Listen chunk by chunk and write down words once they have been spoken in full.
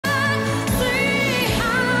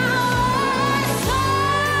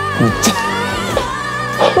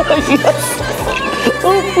Yes!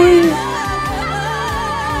 Oh, free!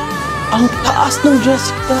 Ang taas ng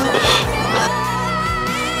Jessica!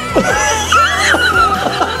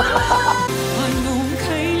 Anong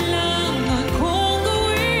kailangan kong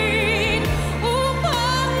gawin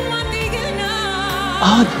upang matigil na?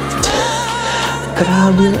 Ah,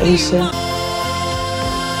 grabe yung Asa.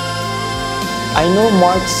 I know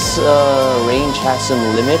Mark's range has some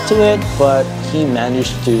limit to it, but he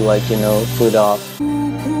managed to, like, you know, pull it off.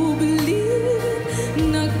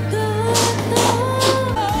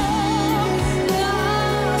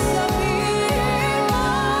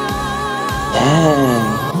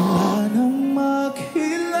 Damn.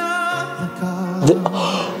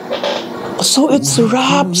 So it's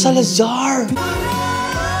Rap Salazar.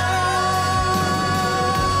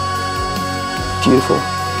 Beautiful.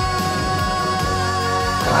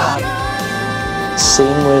 Rap.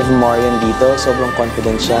 Same with Marian dito. Sobrang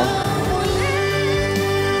confident siya.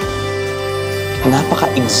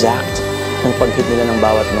 Napaka-exact ng pag-hit nila ng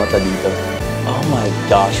bawat nota dito. Oh my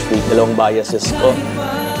gosh, freak. Dalawang biases ko.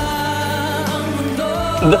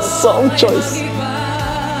 The song choice.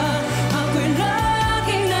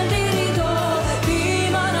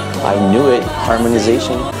 I knew it.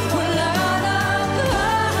 Harmonization.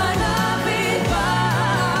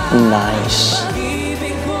 Nice.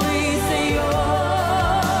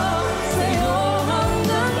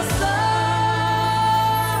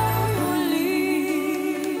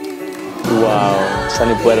 Wow.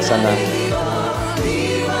 Saan ipuwersa na?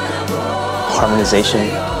 Harmonization.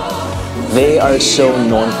 They are so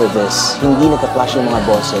known for this. Hindi nagka-clash yung mga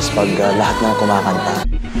boses pag lahat ng kumakanta.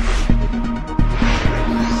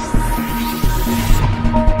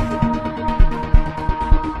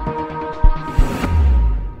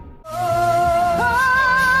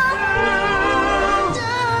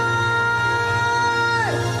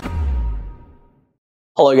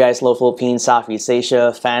 Hello guys, hello Philippines, Southeast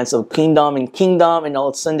Asia, fans of Queendom and Kingdom and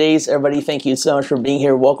all Sundays. Everybody, thank you so much for being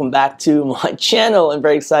here. Welcome back to my channel. I'm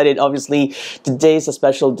very excited. Obviously, today's a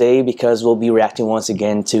special day because we'll be reacting once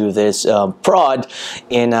again to this prod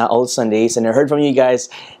in all Sundays. And I heard from you guys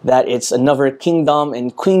that it's another Kingdom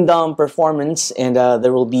and Queendom performance, and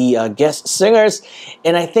there will be guest singers.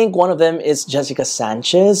 And I think one of them is Jessica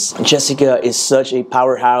Sanchez. Jessica is such a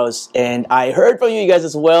powerhouse, and I heard from you guys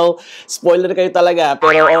as well. Spoiler kayo talaga.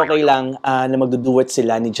 Pero okay lang na magduduet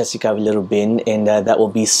sila ni Jessica Villarubin, and that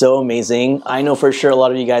will be so amazing. I know for sure a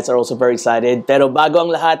lot of you guys are also very excited. Pero bago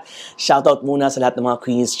ang lahat, shoutout muna sa lahat ng mga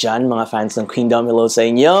queens dyan, mga fans ng Queendom. Hello sa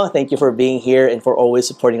inyo. Thank you for being here and for always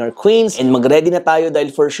supporting our queens. And mag-ready na tayo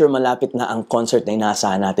dahil for sure malapit na ang concert na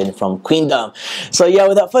inaasahan natin from Queendom. So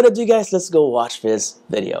yeah, without further ado guys, let's go watch this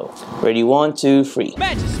video. Ready, 1, 2, 3.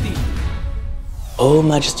 Majesty! Oh,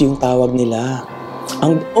 Majesty yung tawag nila.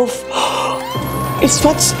 Ang it's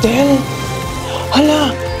Fat Stel.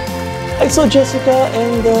 Hala! I saw Jessica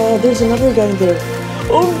and there's another guy in there.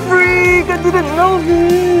 Oh, freak! I didn't know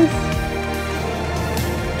this!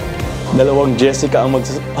 Dalawang Jessica ang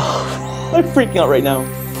I'm freaking out right now.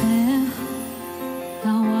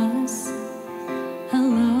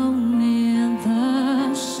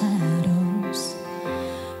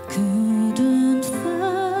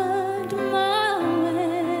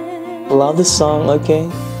 Love this song, okay?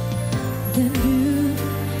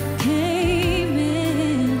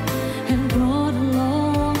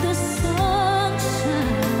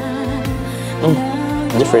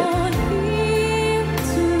 Different.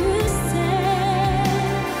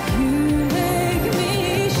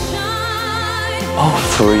 Oh,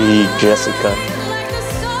 free Jessica.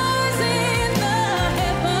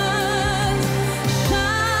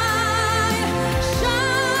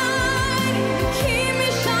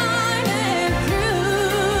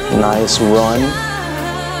 Nice run.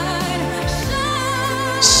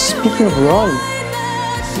 Speaking of run,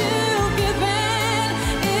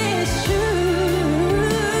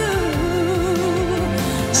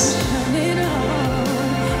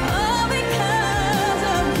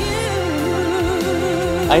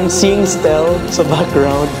 I'm seeing Stel sa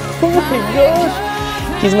background. Oh my gosh!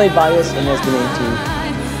 He's my bias in SB19.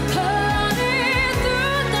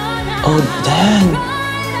 Oh, damn!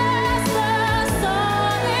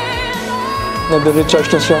 Nag-recharge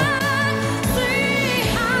na siya.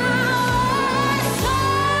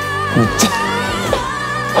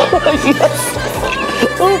 Yes!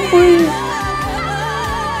 Oh, free!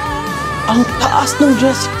 Ang taas ng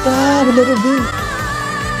Jessica! Villarubin!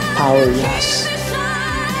 Power, yes.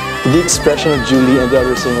 The expression of Julie and the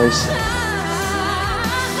other singers.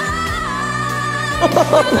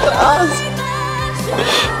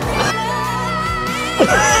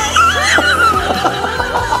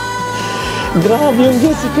 Grabe yung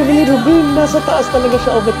Jessica ni Rubin. Nasa taas talaga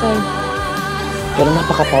siya all the time. Pero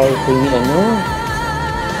napaka-powerful ni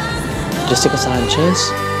Jessica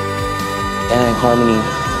Sanchez. And harmony.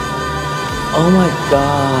 Oh my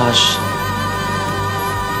gosh.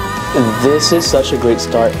 This is such a great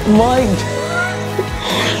start. My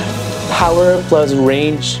power plus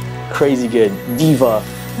range. Crazy good. Diva.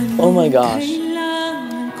 Oh my gosh.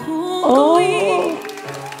 Oh.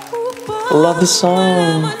 Love the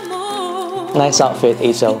song. Nice outfit,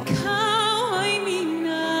 Acel.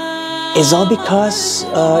 It's all because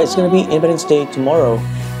it's gonna be Independence Day tomorrow,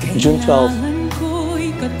 June 12th.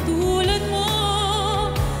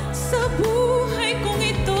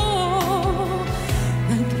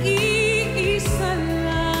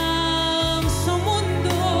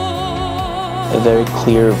 A very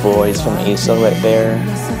clear voice from Acel right there.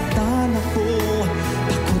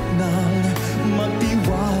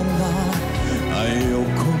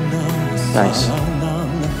 Nice.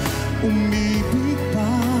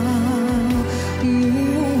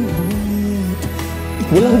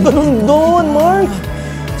 Bilang balon doon, Mark!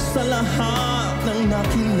 Sa lahat ng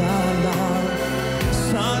nakilala,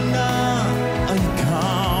 sana ay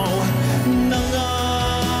ikaw na nga.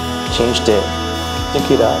 Changed it.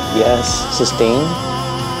 Pick it up. Yes. Sustain.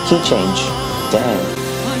 Key change. Damn.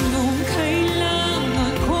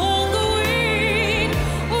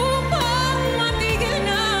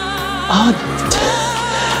 Ah,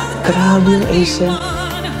 grabe yung Acel.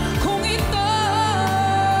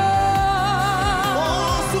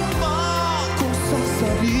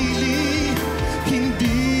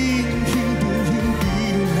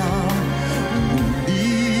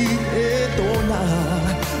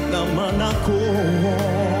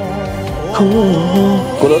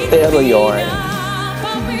 Kulotero yarn.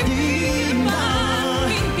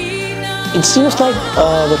 It seems like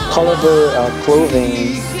the color of her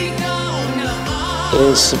clothing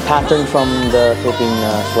is patterned from the Philippine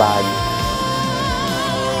flag.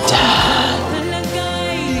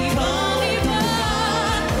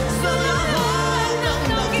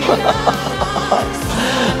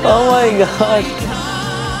 Oh my god.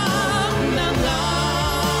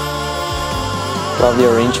 Love the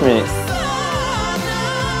arrangement.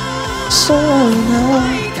 So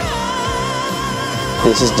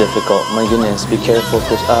this is difficult. My goodness, be careful,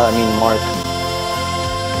 Mark.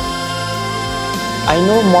 I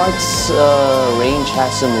know Mark's range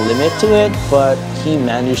has some limit to it, but he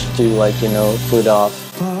managed to, pull it off.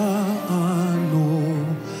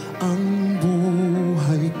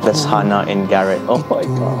 That's Hannah and Garrett. Oh my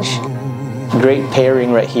gosh. Great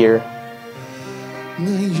pairing right here.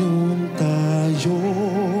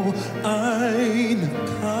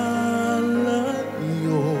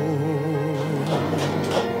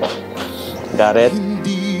 Got it.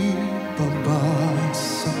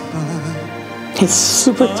 He's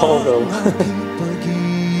super tall though.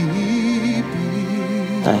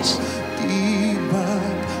 Nice.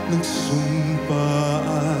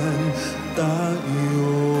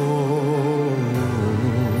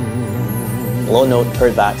 Low note,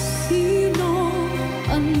 heard that.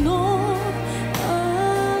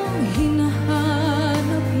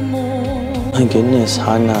 My goodness,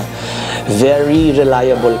 Hannah. Very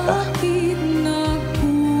reliable ka.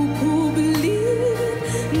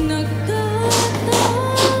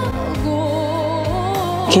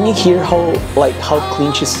 Can you hear how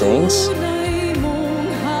clean she sings?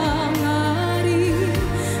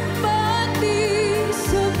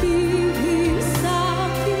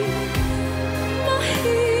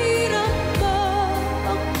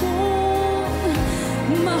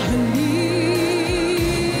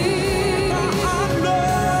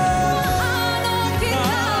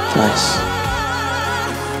 Nice.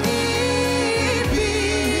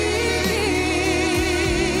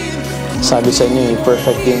 Sabi sa inyo,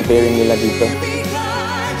 perfect yung pairing nila dito.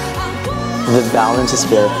 The balance is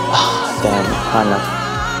there. Ah, damn, Hannah.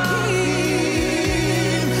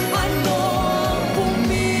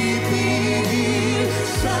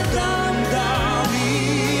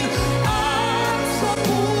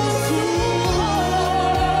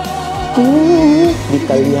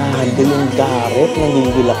 Detalyado yung Garrett,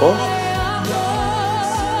 nanggigil ako.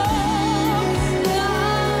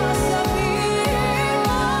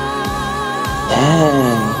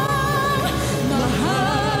 Damn.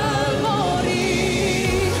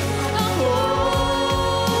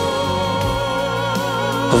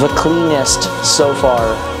 The cleanest so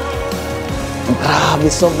far. Grabe,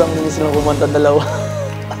 sobrang linis lang kumanta dalawa.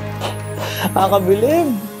 Nakakabilib.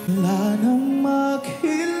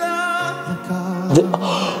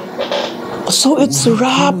 So it's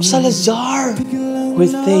Rap Salazar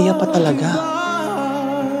with Thea pa talaga.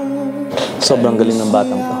 Sobrang galing ng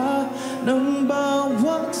batang to.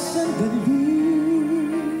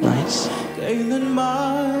 Nice.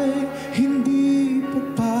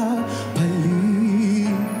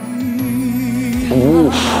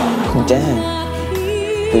 Ooh, damn.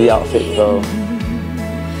 The outfit though.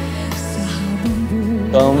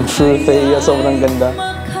 True, Thea, sobrang ganda.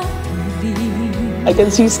 I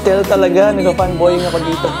can see still talaga, nagka-fanboying ako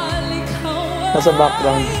dito. Nasa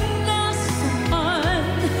background.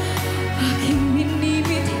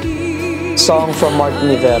 Song from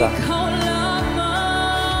Martin Rivera.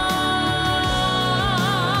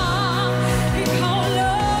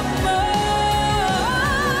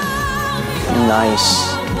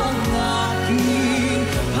 Nice.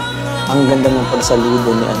 Ang ganda ng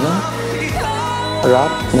pagsaludo ni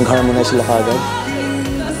Rap. Nag-harmonize sila kagad.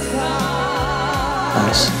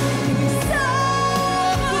 Nice.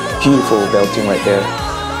 Beautiful belting right there.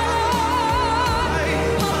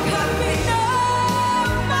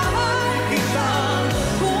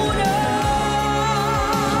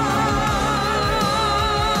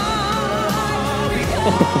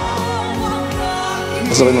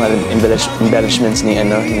 Gusto ko yung mga embellishments ni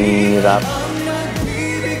Rap.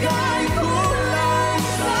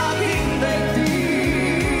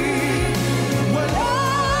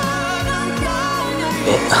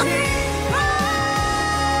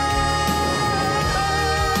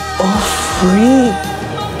 Oh, freak!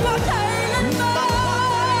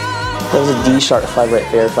 That was a D-sharp 5 right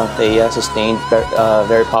there from Thea, sustained,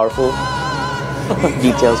 very powerful.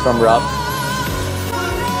 Details from Rob.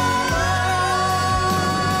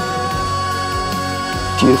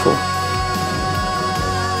 Beautiful.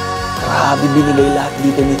 Grabe, binigay lahat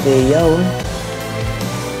dito ni Thea, oh.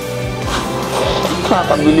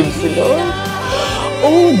 Nakakabilib sila.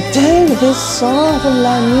 Oh, dang! This song from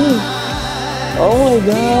Lani. Oh my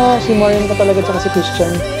gosh, si Marian pa talaga tsaka si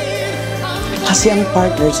Christian. Kasi ang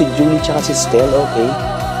partner, si Julie tsaka si Stel, okay?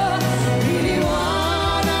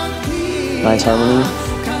 Nice harmony.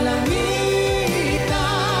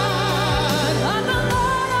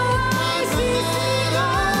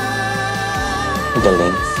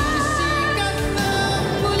 Galing.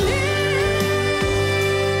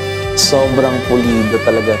 Sobrang pulido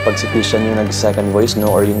talaga pag si Christian yung nag-second voice, no?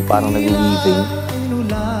 Or yung parang nag-weaving.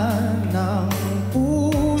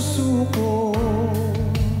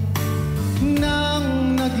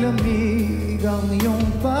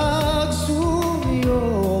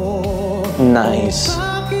 Nice.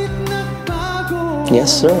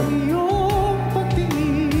 Yes, sir.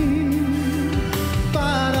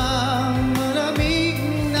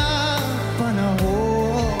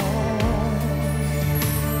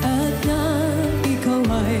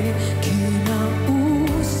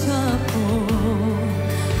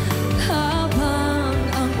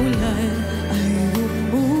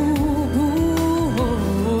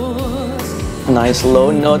 Nice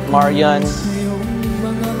low note, Marian.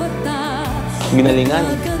 Ginalingan.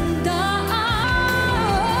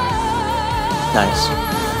 Nice.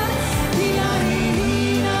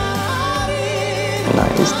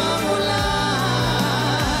 Nice.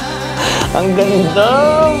 Ang ganda!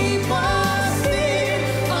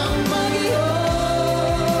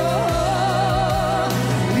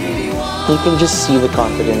 You can just see the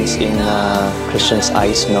confidence in Christian's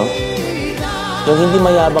eyes, no? Yung hindi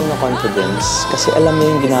mayabang na confidence, kasi alam niya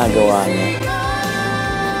yung ginagawa niya.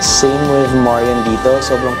 Same with Marian dito,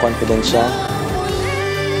 sobrang confident siya.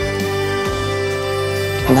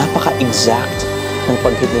 Napaka-exact ng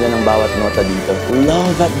pag-hit nila ng bawat nota dito. Love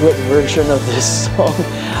that duet version of this song.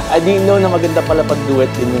 I didn't know na maganda pala pag-duet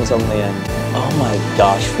din yung song na yan. Oh my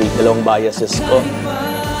gosh, freak, dalawang biases ko.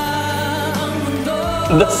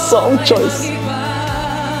 The song choice.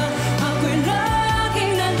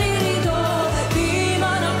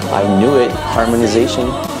 I knew it.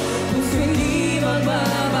 Harmonization.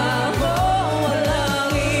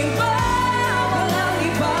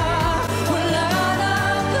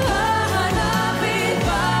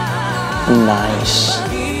 Nice.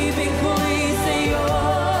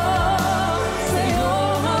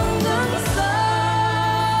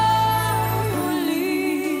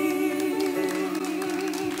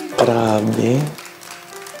 Grabe.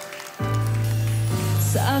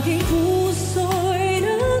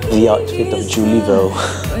 The outfit of Julie, though.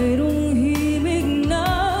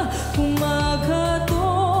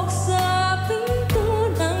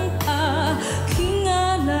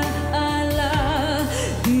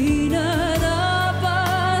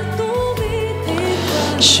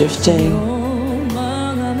 Shifting.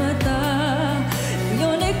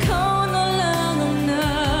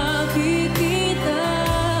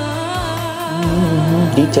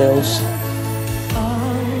 Details.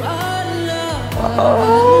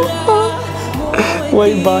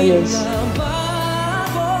 Why bias?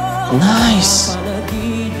 Nice.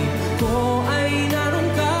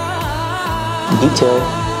 Detail.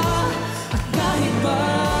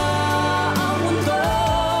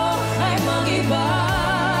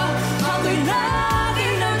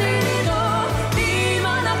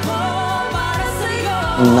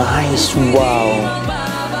 Nice, wow.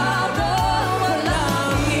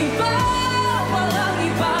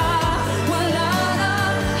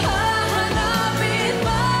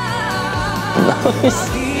 Nice.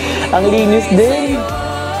 Ang linis din.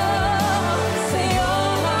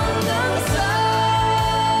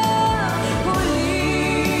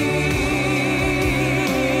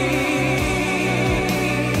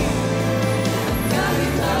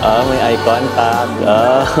 May eye contact.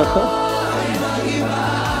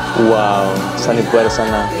 Wow. Sanib puwersa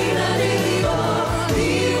na.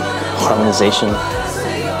 Harmonization.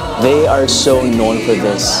 They are so known for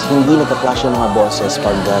this. Hindi nagka-clash yung mga boses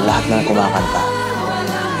pag lahat na kumakanta.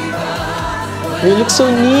 They look so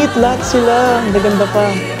neat. Lahat sila. Ang ganda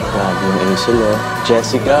pa. Grabe yung Angel, oh.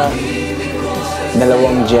 Jessica.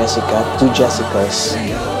 Dalawang Jessica. 2 Jessicas.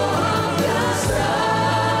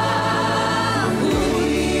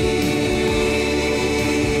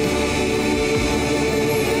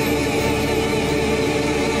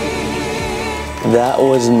 That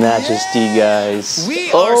was Majesty, guys.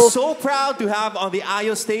 We are so proud to have on the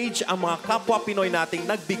Ayo stage ang mga kapwa Pinoy nating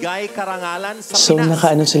nagbigay karangalan sa Pinas. So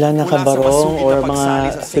nakaano sila, nakabarong or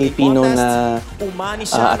mga Filipino na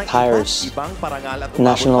attires,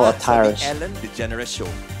 national attires.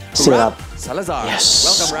 Sila. Salazar. Yes.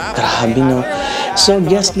 Welcome, Rap. Grabe, no? So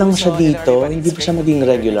guest lang siya dito, hindi pa siya maging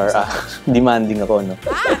regular. Demanding ako, no?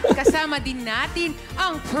 At kasama din natin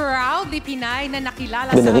ang proudly Pinay na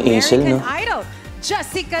nakilala Ganda sa ni Angel, American no? Idol,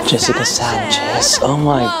 Jessica Sanchez. Oh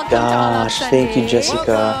my gosh. Thank you,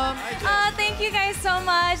 Jessica. Thank you guys so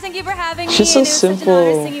much. Thank you for having me. She's so It was such an honor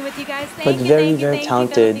simple, singing with you guys. Thank but you, very, thank you, very thank you,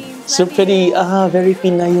 talented. Philippines. So Love pretty, you. very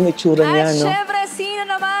Pinay yung itsura niya, At no? syempre, sino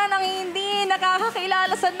naman ang hindi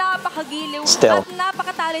nakakakilala sa napakagiliw Still. at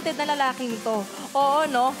napaka-talented na lalaking ito? Oo,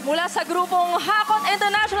 no? Mula sa grupong Hakot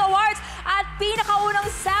International Awards at pinakaunang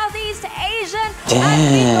Southeast Asian at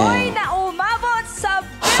Pinoy na umabot sa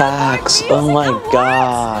Facts. Billboard Oh Music my Awards.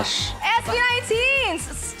 gosh. SB19's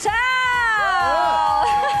Style!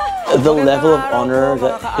 The level of honor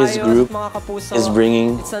that his group is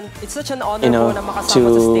bringing, it's such an honor you know, po na makasama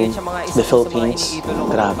to sa stage ang mga isa the po sa mga Philippines. iniidolo ko.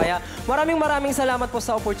 Grabe. Kaya maraming salamat po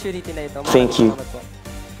sa opportunity na ito. Thank you. Salamat po.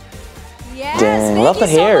 Yes, Dang, thank love you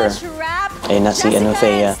the hair. so much, Rap. Ayun na si Jessica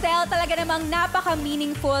Thea. and Stel, talaga namang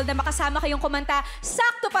napaka-meaningful na makasama kayong kumanta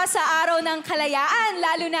sakto pa sa araw ng kalayaan,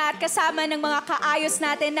 lalo na at kasama ng mga kaayos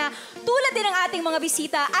natin na tulad din ng ating mga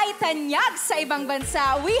bisita ay tanyag sa ibang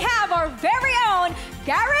bansa. We have our very own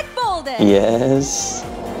Garrett Bolden. Yes.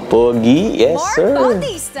 Pogi. Yes, Mark sir.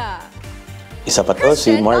 Bautista. Isa pa to,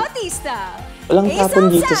 si Christian Mark. Bautista. Walang Hazel tapon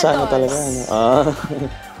dito sa ano Santos. talaga. Ano?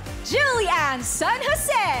 Julianne San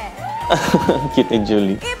Jose. Cute ni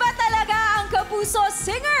Julie. Iba talaga ang Kapuso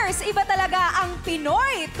Singers. Iba talaga ang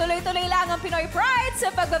Pinoy. Tuloy-tuloy lang ang Pinoy Pride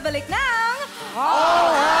sa pagbabalik ng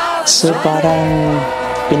So parang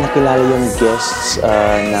pinakilala yung guests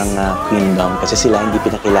ng Queendom kasi sila hindi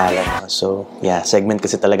pinakilala. No? So yeah, segment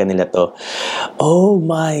kasi talaga nila to. Oh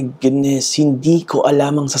my goodness, hindi ko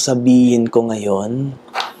alam ang sasabihin ko ngayon.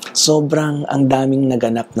 Sobrang ang daming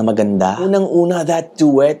naganap na maganda. Unang-una, that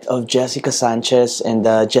duet of Jessica Sanchez and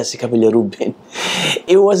Jessica Villarubin.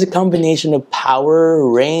 It was a combination of power,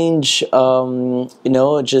 range, you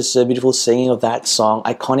know, just a beautiful singing of that song,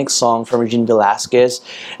 iconic song from Regine Velasquez.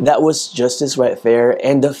 That was justice right there.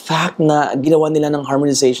 And the fact na ginawa nila ng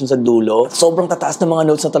harmonization sa dulo, sobrang tataas na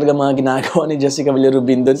mga notes na talaga mga ginagawa ni Jessica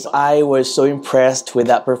Villarubin dun. I was so impressed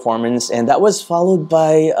with that performance, and that was followed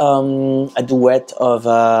by a duet of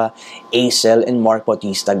Acel and Mark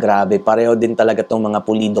Bautista. Grabe, pareho din talaga tong mga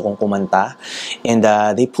pulido kong kumanta. And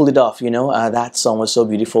they pulled it off, you know. That song was so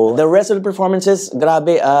beautiful. The rest of the performances,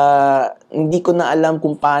 grabe, hindi ko na alam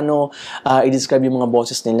kung paano i-describe yung mga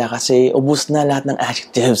boses nila kasi ubus na lahat ng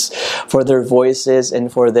adjectives for their voices and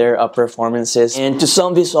for their performances. And to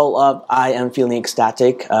sum this all up, I am feeling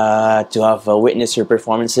ecstatic to have witnessed your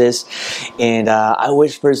performances. And I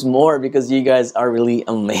wish there's more because you guys are really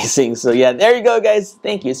amazing. So yeah, there you go, guys.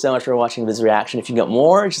 Thank you so much for watching this reaction. If you got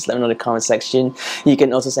more, just let me know in the comment section. You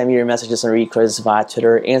can also send me your messages and requests via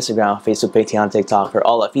Twitter, Instagram, Facebook, Patreon, TikTok, or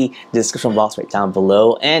all of the description box right down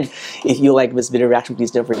below. And if you like this video reaction, please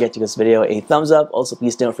don't forget to give this video a thumbs up. Also,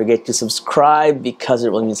 please don't forget to subscribe because it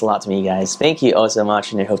really means a lot to me, guys. Thank you all so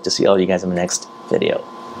much, and I hope to see all of you guys in the next video.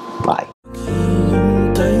 Bye.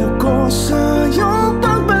 Tayo ko sa'yo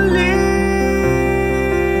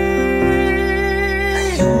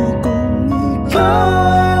love.